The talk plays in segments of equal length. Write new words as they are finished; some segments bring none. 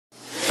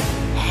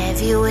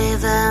you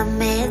ever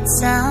met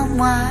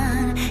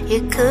someone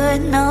you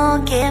could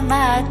not get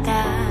mad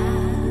at?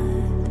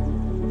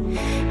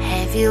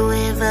 Have you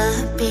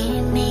ever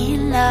been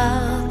in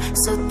love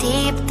so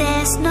deep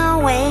there's no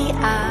way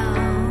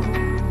out?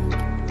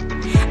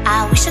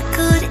 I wish I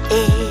could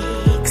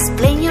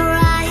explain your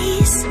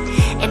eyes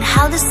and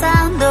how the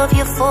sound of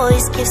your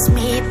voice gives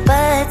me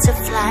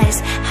butterflies.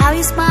 How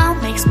your smile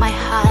makes my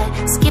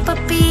heart skip a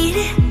beat.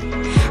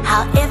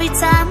 How every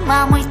time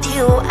I'm with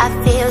you I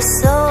feel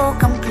so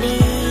complete,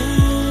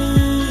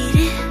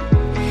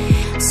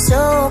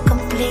 so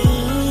complete.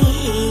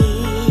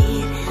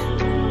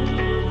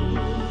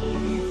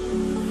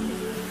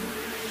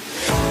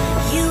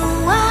 You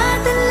are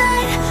the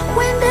light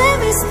when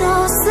there is no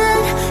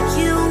sun.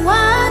 You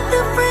are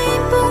the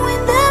rainbow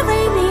when the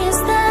rain is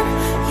done.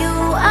 You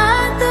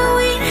are the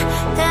wind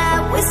that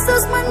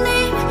whistles my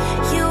name.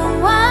 You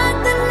are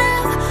the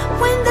love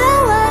when the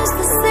world's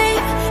the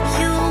same.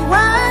 You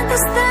are the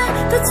star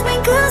that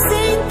twinkles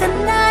in the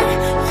night.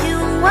 You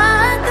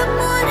are the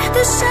moon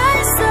that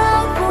shines so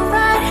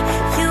bright.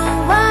 You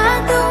are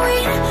the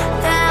wind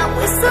that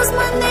whistles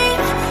my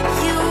name.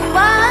 You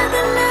are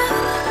the love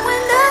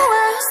when the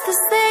world's the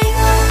same.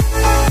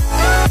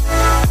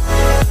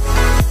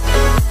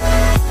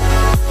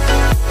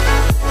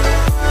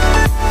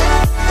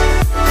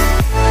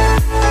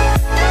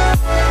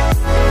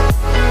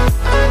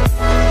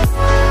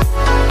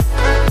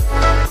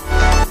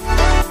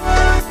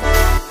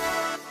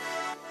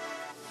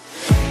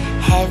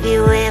 Have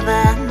you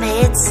ever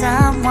met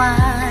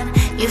someone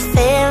you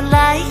felt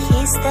like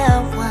he's the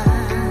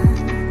one?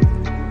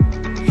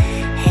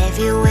 Have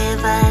you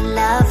ever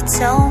loved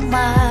so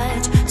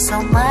much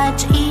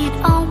it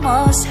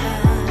almost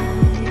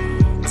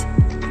hurt?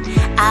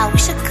 I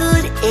wish I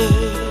could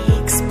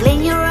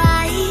explain your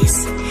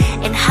eyes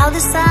and how the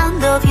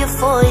sound of your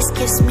voice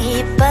gives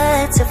me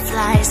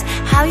butterflies.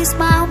 How your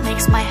smile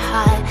makes my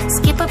heart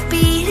skip a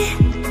beat.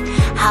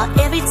 How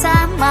every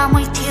time I'm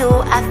with you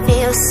I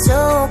feel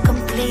so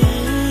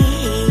complete.